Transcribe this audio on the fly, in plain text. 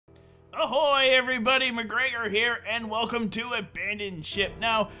Ahoy everybody, MacGhriogair here, and welcome to Abandoned Ship.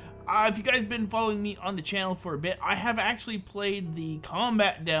 Now, if you guys have been following me on the channel for a bit, I have actually played the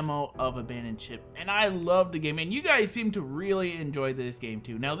combat demo of Abandoned Ship, and I love the game, and you guys seem to really enjoy this game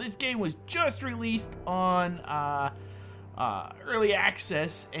too. Now, this game was just released on early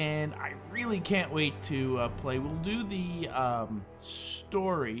access, and I really can't wait to play. We'll do the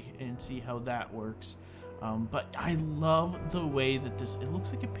story and see how that works. But I love the way that it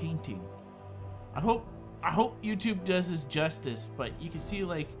looks like a painting. I hope YouTube does this justice, but you can see it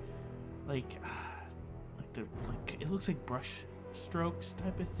looks like brush strokes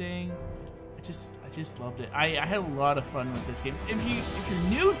type of thing. I just loved it. I had a lot of fun with this game. If you're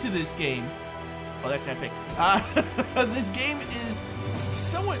new to this game, oh, that's epic. This game is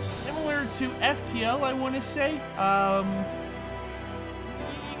somewhat similar to FTL, I want to say.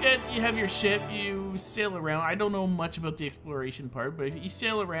 You have your ship, you sail around. I don't know much about the exploration part, but you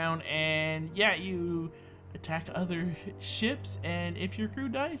sail around and yeah, you attack other ships, and if your crew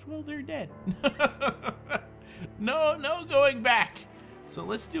dies, well, they're dead. No going back. So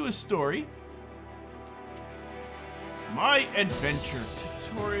let's do a story. My adventure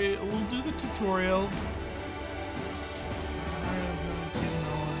tutorial. We'll do the tutorial.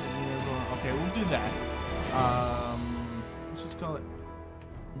 Okay, we'll do that. Let's just call it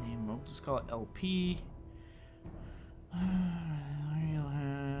name. We'll just call it LP. You'll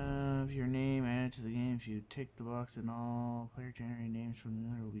have your name added to the game if you tick the box, and all player generated names from the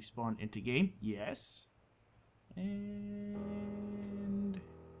nether will be spawned into game. Yes. And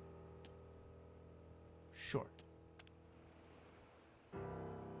short.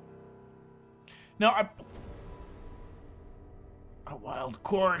 Now, a wild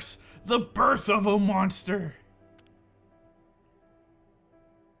course, the birth of a monster.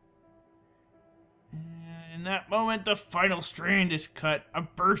 In that moment, the final strand is cut. A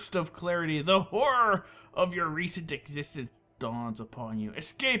burst of clarity. The horror of your recent existence dawns upon you.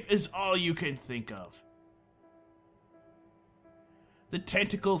 Escape is all you can think of. The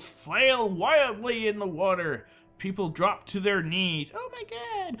tentacles flail wildly in the water. People drop to their knees. Oh my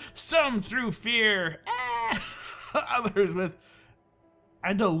god! Some through fear. Others with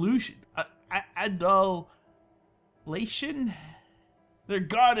adulation. Their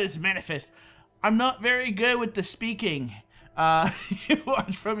god is manifest. I'm not very good with the speaking. You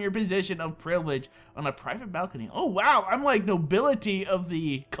watch from your position of privilege on a private balcony. Oh wow, I'm like nobility of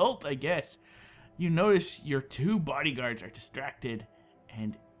the cult, I guess. You notice your two bodyguards are distracted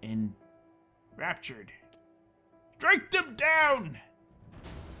and enraptured. Strike them down!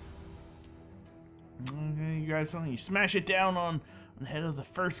 Okay, you grab something, you smash it down on the head of the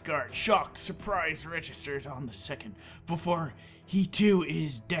first guard. Shocked, surprise registers on the second before he too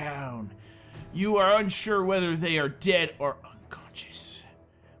is down. You are unsure whether they are dead or unconscious.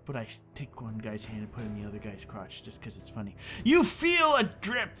 But I take one guy's hand and put it in the other guy's crotch just because it's funny. You feel a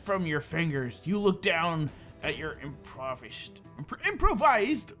drip from your fingers. You look down at your improvised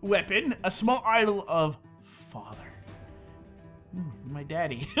weapon, a small idol of father. My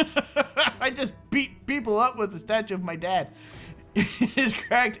daddy. I just beat people up with a statue of my dad. It is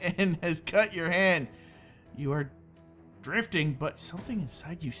cracked and has cut your hand. You are drifting, but something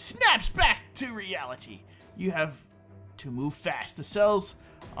inside you snaps back to reality. You have to move fast. The cells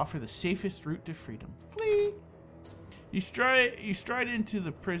offer the safest route to freedom. Flee! You stride into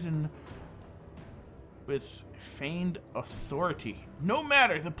the prison with feigned authority. No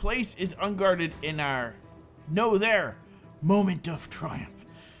matter, the place is unguarded in our moment of triumph.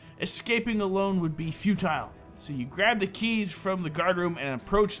 Escaping alone would be futile. So you grab the keys from the guard room and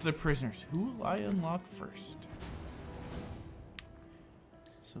approach the prisoners. Who will I unlock first?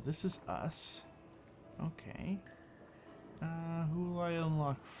 So this is us. Okay. Who will I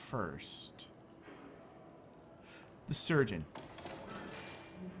unlock first? The surgeon.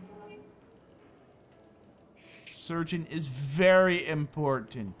 Surgeon is very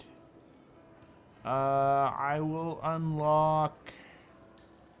important. I will unlock...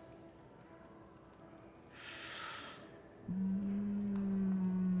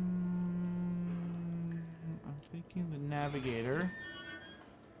 I'm thinking the Navigator.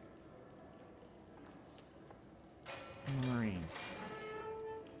 Marine.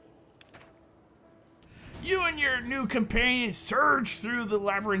 You and your new companion surge through the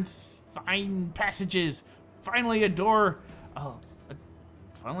labyrinthine passages. Finally a door.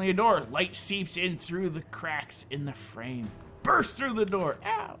 Light seeps in through the cracks in the frame. Burst through the door.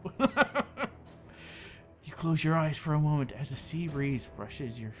 Ow! You close your eyes for a moment as a sea breeze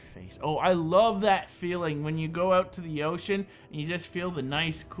brushes your face. Oh, I love that feeling when you go out to the ocean and you just feel the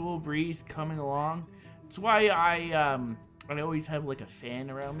nice, cool breeze coming along. That's why I I always have like a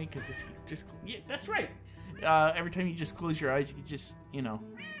fan around me because if you just, yeah, that's right. Every time you just close your eyes, you can just, you know,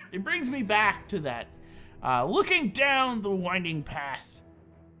 it brings me back to that. Looking down the winding path,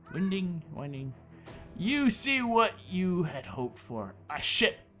 winding, you see what you had hoped for, a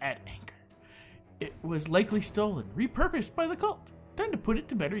ship at anchor. It was likely stolen, repurposed by the cult. Time to put it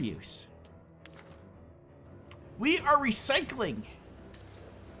to better use. We are recycling.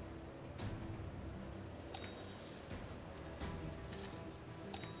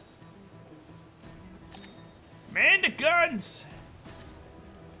 Man the guns!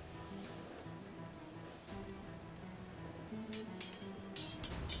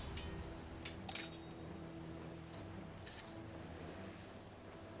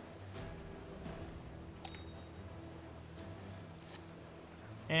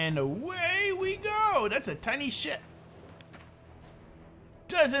 And away we go! That's a tiny ship.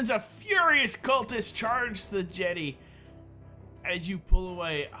 Dozens of furious cultists charge the jetty as you pull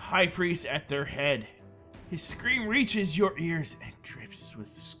away, a high priest at their head. His scream reaches your ears and drips with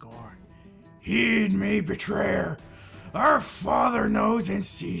scorn. Heed me, betrayer. Our Father knows and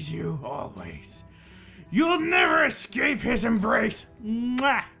sees you always. You'll never escape his embrace.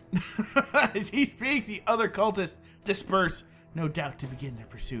 Mwah! As he speaks, the other cultists disperse, no doubt to begin their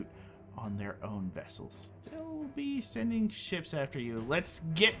pursuit on their own vessels. They'll be sending ships after you. Let's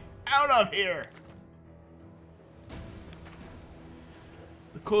get out of here.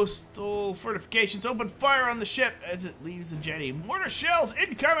 The coastal fortifications open fire on the ship as it leaves the jetty. Mortar shells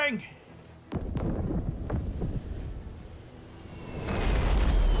incoming!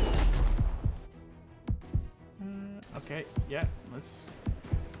 Okay, yeah, let's...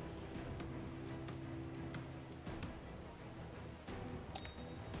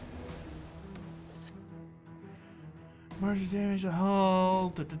 Mortar damage the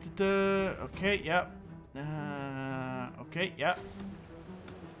hull. Okay, yep. Okay, yep.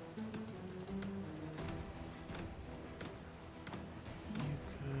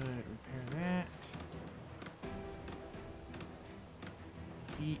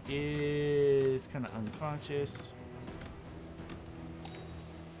 He is kind of unconscious.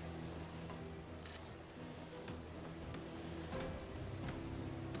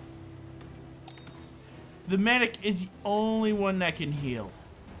 The medic is the only one that can heal.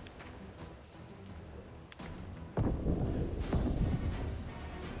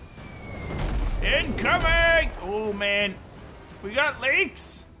 Incoming! Oh man, we got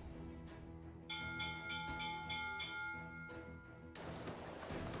leaks!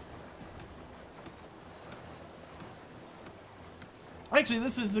 Actually,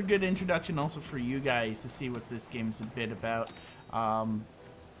 this is a good introduction also for you guys to see what this game's a bit about.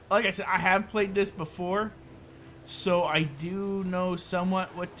 Like I said, I have played this before, so I do know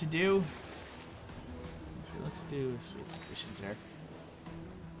somewhat what to do. Actually, let's do some missions there.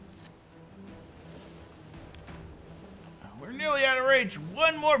 We're nearly out of range.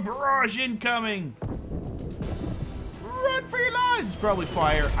 One more barrage incoming. Run for your lives! It's probably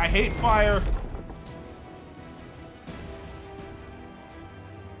fire. I hate fire.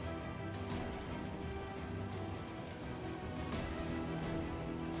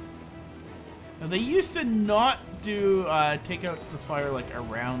 Now, they used to not do take out the fire like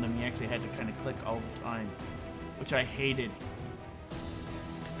around them. You actually had to kind of click all the time, which I hated.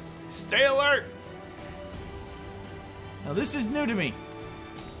 Stay alert! Now this is new to me.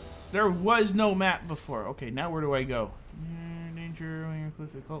 There was no map before. Okay, now where do I go? Danger when you're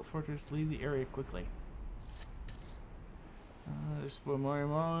close to the cult fortress. Leave the area quickly. This is one more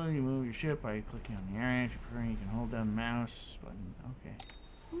mode. You move your ship by clicking on the area. If you're preferring, you can hold down the mouse button. Okay.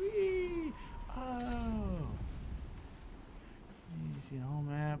 Whee! Oh. You see the whole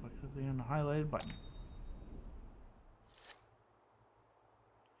map by clicking on the highlighted button.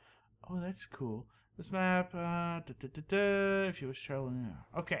 Oh, that's cool. This map, if you was traveling,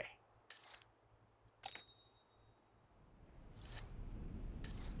 okay.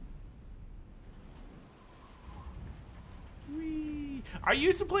 Whee! I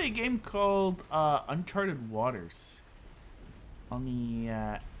used to play a game called Uncharted Waters on the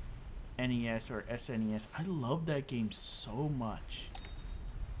NES or SNES. I love that game so much.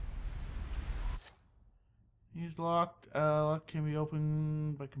 He's locked. Lock can be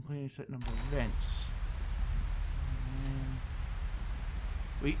opened by completing a set number of events.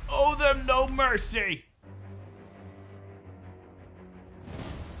 We owe them no mercy.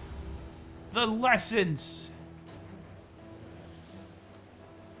 The lessons.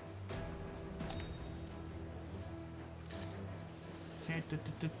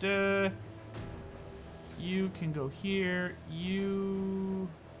 Okay, you can go here. You.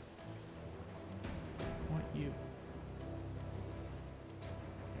 What you?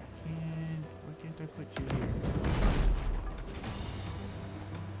 did I put you here?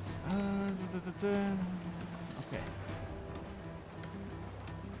 Okay.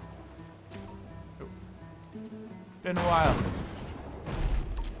 Oh. Been a while.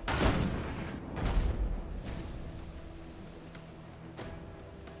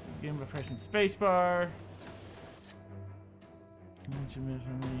 Begin by pressing spacebar. Once you miss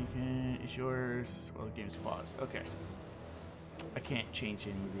something, you can. It's yours. Well, the game's paused. Okay. I can't change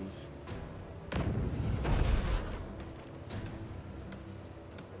any of these.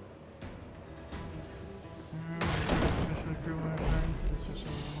 Special crew when assigned to the special.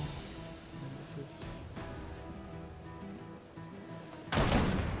 This is.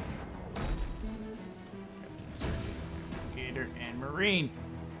 Captain, Surgeon, Navigator, and Marine.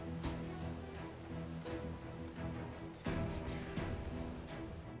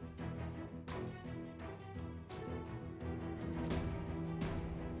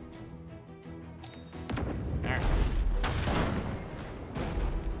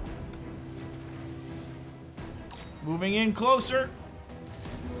 Moving in closer.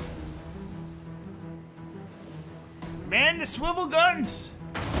 Man the swivel guns.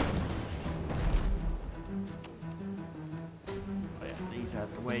 Oh yeah, these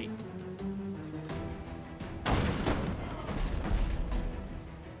out the way.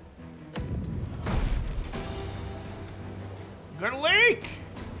 Got a leak.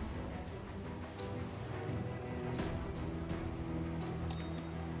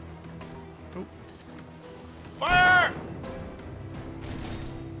 Oh. Fire!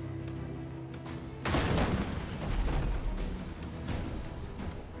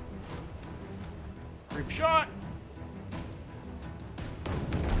 Group shot.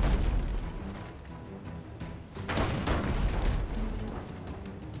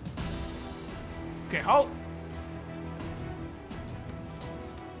 Okay, halt.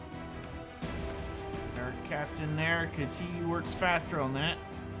 Our captain there, because he works faster on that.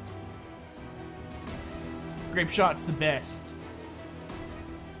 Grape shot's the best.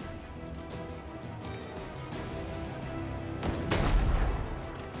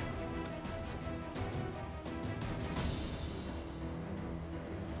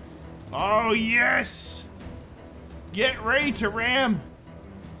 Oh, yes! Get ready to ram!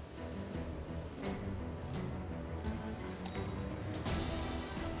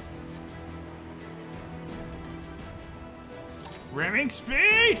 Ramming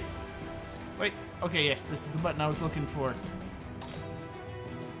speed! Wait, okay, yes, this is the button I was looking for.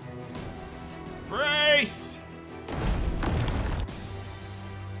 Brace!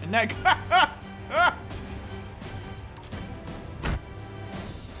 And that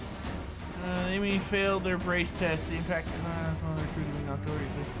they may fail their brace test. The impact is on the crew to be knocked over.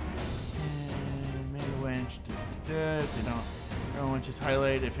 And main winch. If they don't, winch is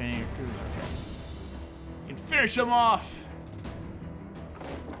highlighted if any of your crews. Okay. You can finish them off.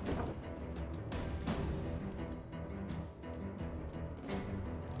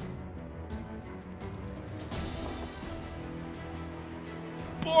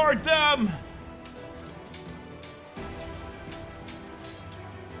 Board them!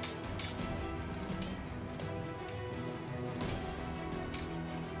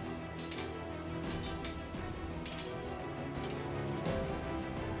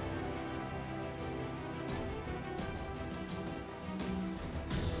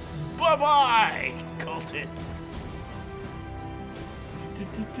 Bye-bye, cultist!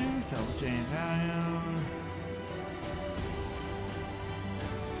 Self-change value.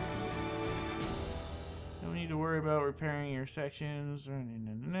 Don't need to worry about repairing your sections.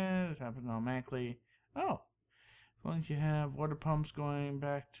 This happens automatically. Oh. As long as you have water pumps going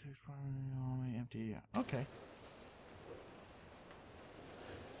back to only empty. Okay.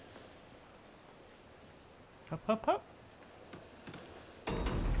 Hup, hup, hup.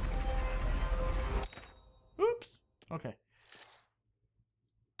 Oops. Okay.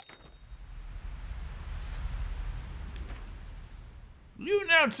 You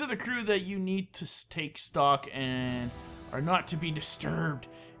announce to the crew that you need to take stock and are not to be disturbed.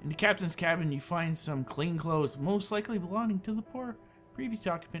 In the captain's cabin, you find some clean clothes, most likely belonging to the poor previous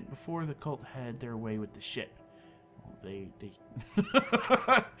occupant before the cult had their way with the ship. Well, they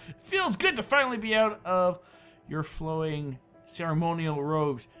feels good to finally be out of your flowing ceremonial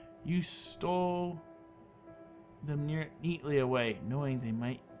robes. You stole them neatly away, knowing they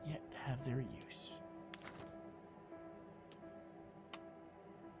might yet have their use.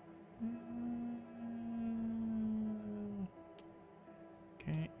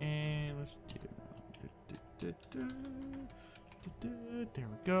 Okay, and let's do. There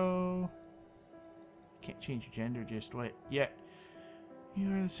we go. Can't change your gender just yet.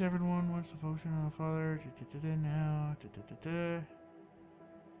 You are the severed one. What's the function of the father? Now.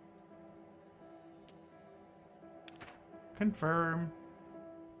 Confirm.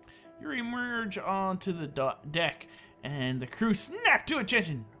 You emerge onto the deck, and the crew snap to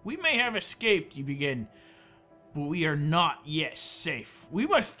attention. We may have escaped, you begin, but we are not yet safe. We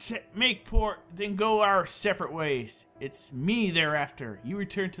must make port, then go our separate ways. It's me thereafter. You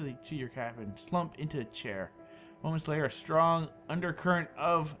return to your cabin, slump into a chair. Moments later, a strong undercurrent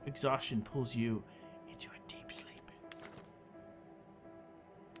of exhaustion pulls you into a deep sleep.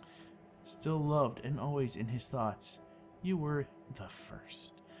 Still loved and always in his thoughts, you were the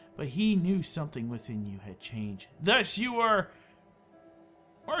first. But he knew something within you had changed. Thus, you were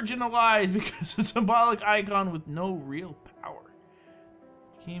marginalized because a symbolic icon with no real power.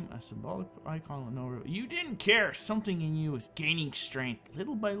 Became a symbolic icon with no real... You didn't care. Something in you was gaining strength.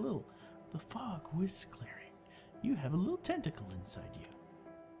 Little by little, the fog was clearing. You have a little tentacle inside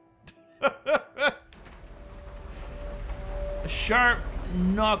you. A sharp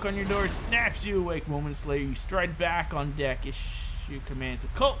knock on your door snaps you awake. Moments later, you stride back on deck. Issue commands. The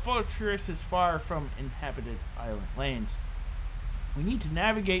cult fortress is far from inhabited island lands. We need to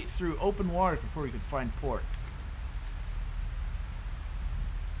navigate through open waters before we can find port.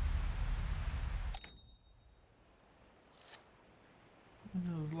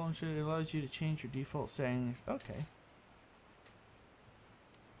 This long shot allows you to change your default settings. Okay.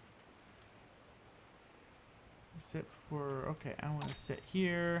 Set for, okay, I want to set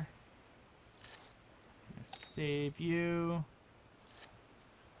here. I'm gonna save you.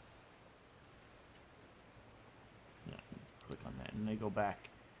 Yeah, click on that and they go back.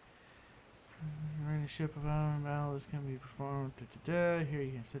 Running a ship about battle. This can be performed. Here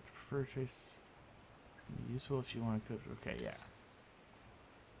you can set the preferred face. Useful if you want to cook. Okay, yeah.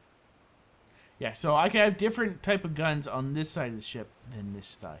 Yeah, so I can have different type of guns on this side of the ship than this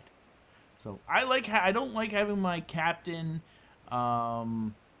side. So I like. I don't like having my captain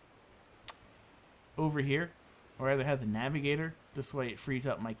over here. I'd rather have the navigator. This way it frees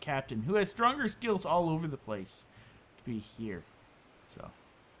up my captain, who has stronger skills all over the place, to be here. So.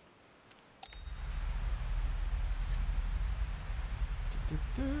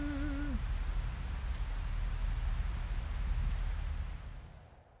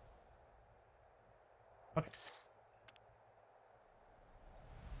 Okay.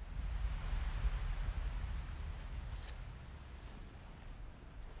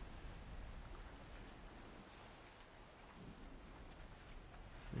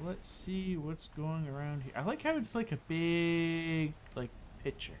 So let's see what's going around here. I like how it's like a big, like,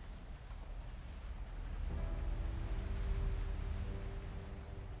 picture.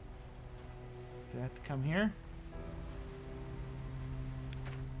 Do I have to come here?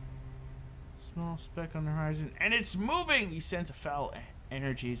 Small speck on the horizon, and it's moving! You sense the foul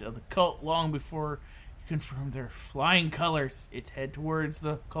energies of the cult long before you confirm their flying colors. It's head towards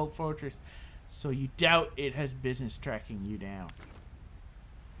the cult fortress, so you doubt it has business tracking you down.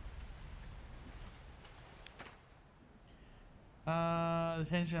 The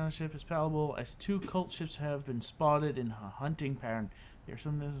tension on the ship is palpable as two cult ships have been spotted in a hunting pattern. They are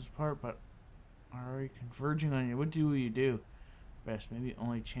some distance apart, but are already converging on you. What do you do? Best, maybe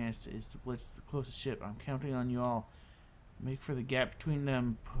only chance is to blitz the closest ship. I'm counting on you all. Make for the gap between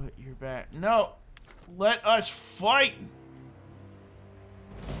them. Put your back. No! Let us fight!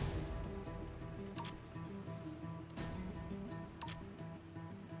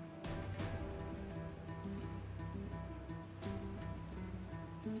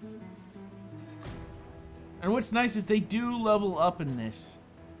 And what's nice is they do level up in this.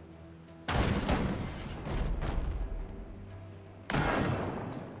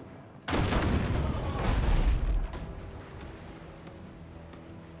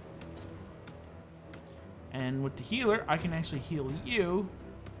 And with the healer, I can actually heal you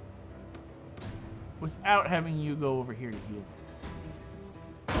without having you go over here to heal.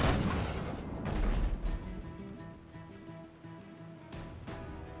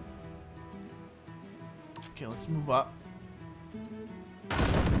 Okay, let's move up.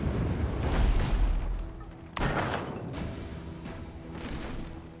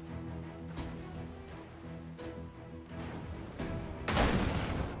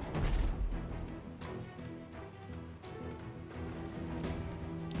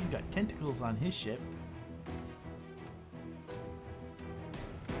 He's got tentacles on his ship.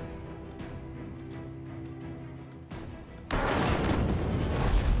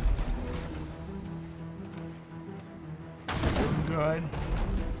 Good.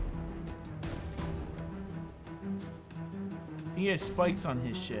 He has spikes on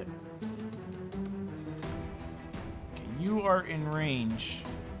his ship. Okay, you crew are in range.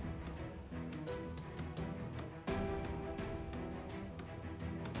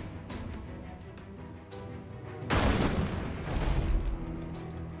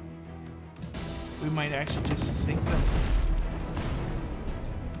 We might actually just sink them.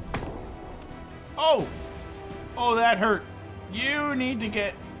 Oh! Oh, that hurt. You need to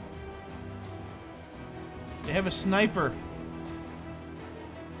get... They have a sniper.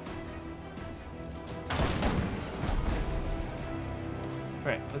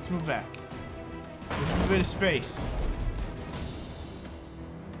 Alright, let's move back. Give a bit of space.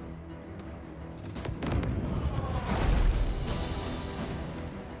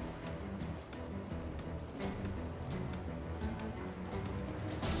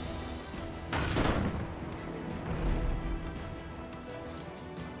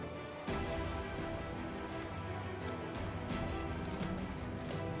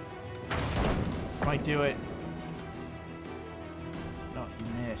 This might do it. No, you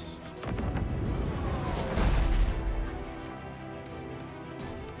missed.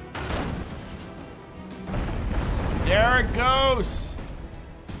 There it goes!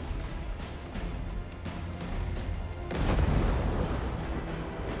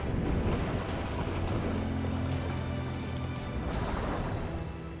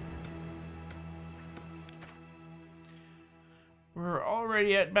 We're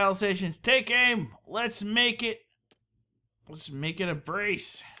already at battle stations. Take aim! Let's make it a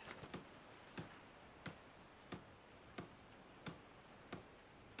brace.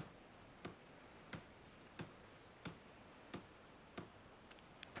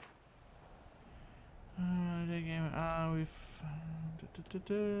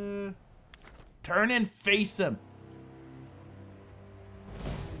 Turn and face them.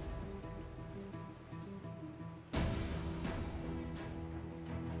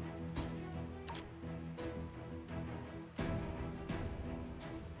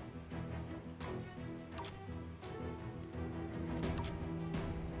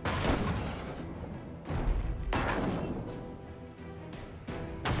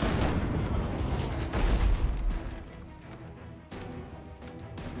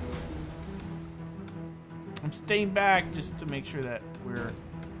 I'm staying back just to make sure that we're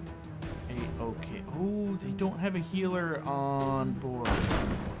a-okay. Oh, they don't have a healer on board.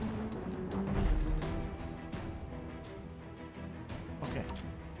 Okay.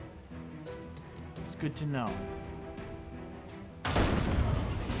 It's good to know.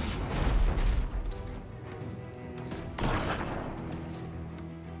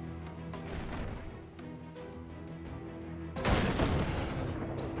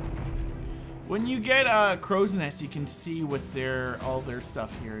 When you get a crow's nest, you can see what all their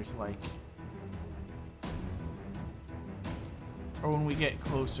stuff here is like. Or when we get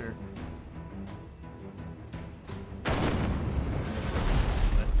closer. That's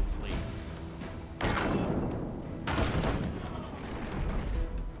the fleet.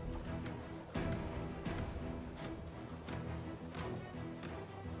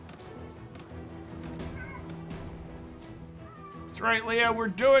 That's right, Leah, we're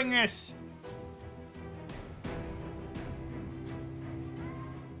doing this!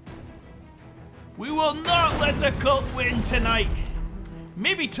 We will not let the cult win tonight.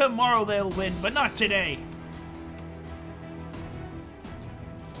 Maybe tomorrow they'll win, but not today.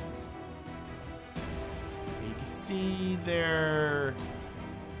 You can see the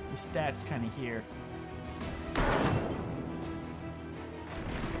stats kind of here.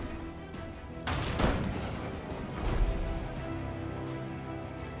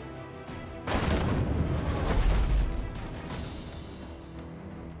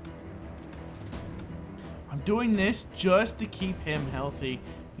 Doing this just to keep him healthy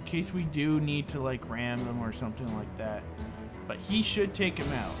in case we do need to like ram him or something like that, but he should take him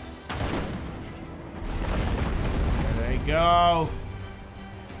out. There they go.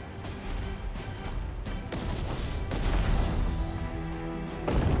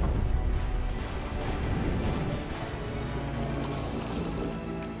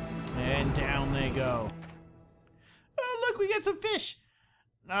 And down they go. Oh look, we got some fish.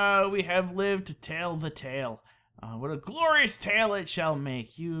 We have lived to tell the tale. What a glorious tale it shall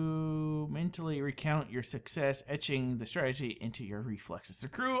make. You mentally recount your success, etching the strategy into your reflexes. The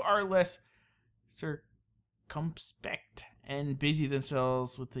crew are less circumspect and busy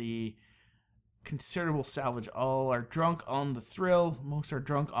themselves with the considerable salvage. All are drunk on the thrill. Most are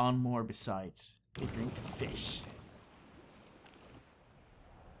drunk on more besides. They drink fish.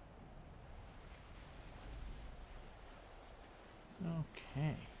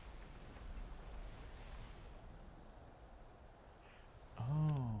 Okay.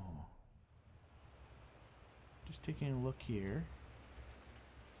 Oh. Just taking a look here.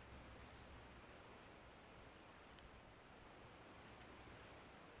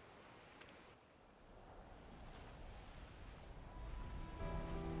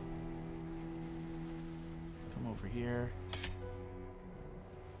 Let's come over here.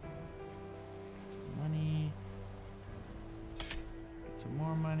 Some money. Get some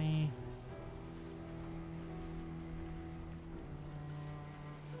more money.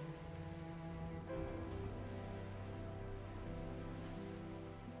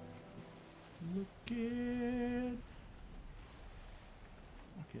 Look it.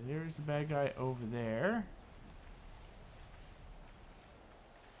 Okay, there's the bad guy over there.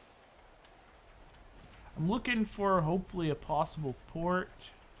 I'm looking for hopefully a possible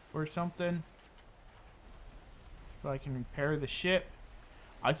port or something so I can repair the ship.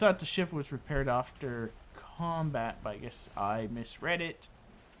 I thought the ship was repaired after combat, but I guess I misread it.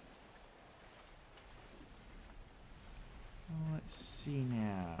 Let's see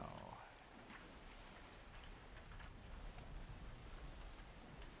now.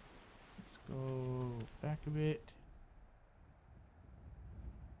 Let's go back a bit.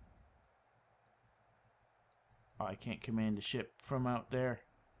 Oh, I can't command the ship from out there.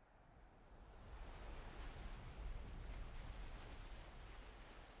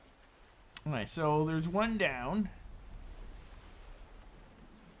 Alright, so there's one down.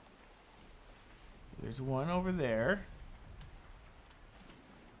 There's one over there.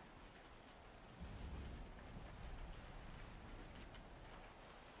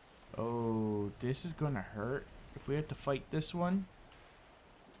 Oh, this is gonna hurt if we have to fight this one.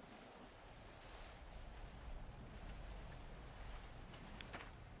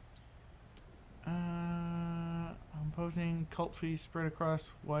 Imposing cult fees spread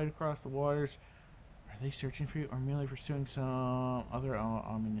wide across the waters. Are they searching for you or merely pursuing some other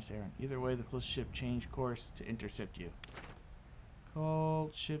ominous errand? Either way, the close ship changed course to intercept you.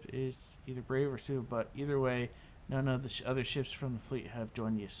 Cult ship is either brave or suitable, but either way, none of the other ships from the fleet have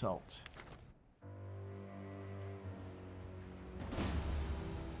joined the assault.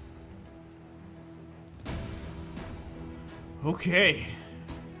 Okay.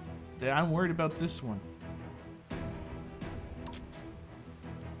 I'm worried about this one.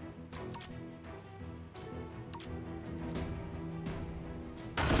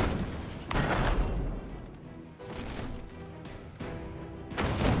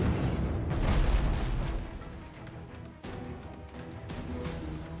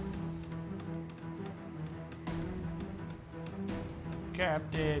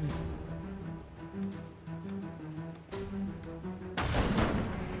 Captain.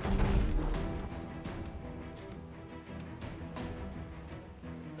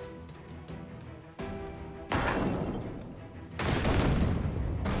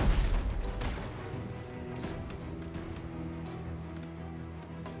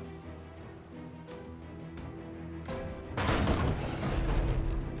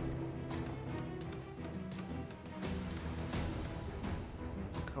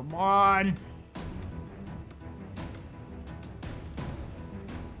 Come on.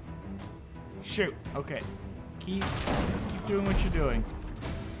 Shoot. Okay. Keep doing what you're doing.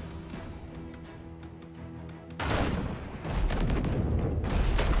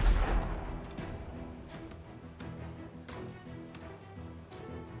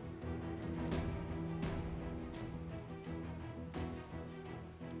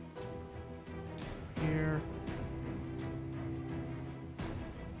 Here.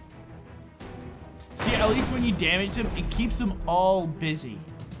 See, at least when you damage them, it keeps them all busy.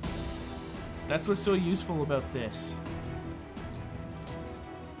 That's what's so useful about this.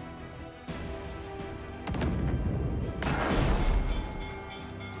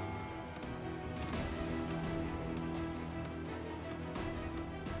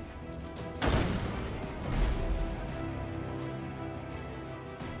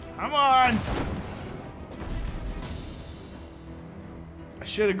 Come on! I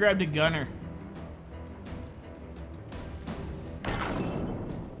should have grabbed a gunner.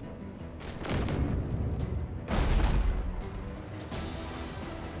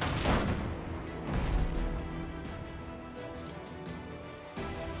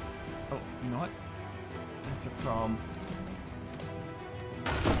 Oh, you know what? That's a problem.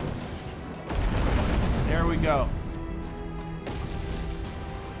 There we go.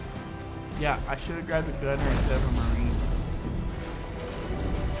 Yeah, I should have grabbed a gunner instead of a marine.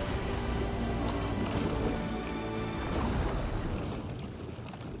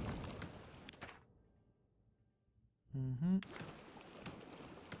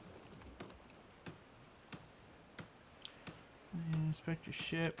 Inspect your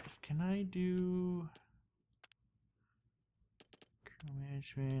ship. Can I do...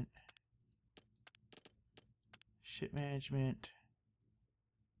 Management. Ship management.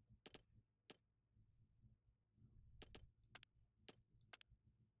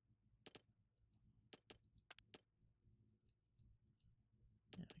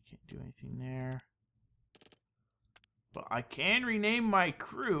 Yeah, I can't do anything there. But I can rename my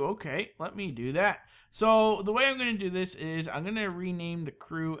crew. Okay, let me do that. So the way I'm going to do this is I'm going to rename the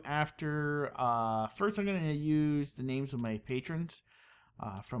crew after... first, I'm going to use the names of my patrons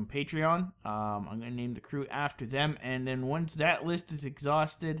from Patreon. I'm going to name the crew after them. And then once that list is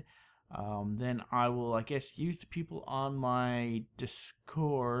exhausted, then I will, I guess, use the people on my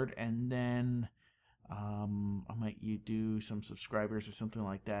Discord. And then... I might do some subscribers or something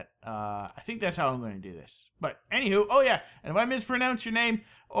like that. I think that's how I'm going to do this. But anywho, oh yeah, and if I mispronounce your name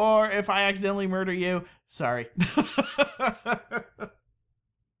or if I accidentally murder you, sorry.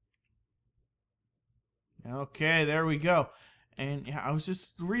 Okay, there we go. And yeah,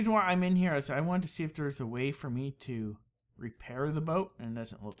 the reason why I'm in here is I wanted to see if there's a way for me to repair the boat, and it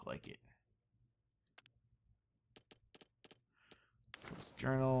doesn't look like it. Let's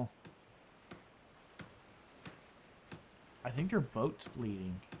journal. I think their boat's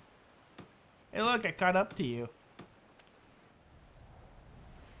bleeding. Hey look, I caught up to you.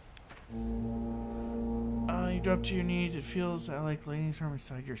 You drop to your knees. It feels like lightning storm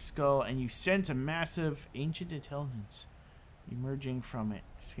inside your skull, and you sense a massive ancient intelligence emerging from it.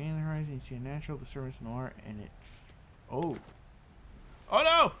 Scanning the horizon, you see a natural disturbance in the water, and it... Oh! Oh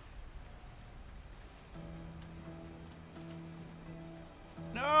no!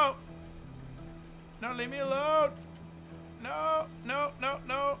 No! No, leave me alone!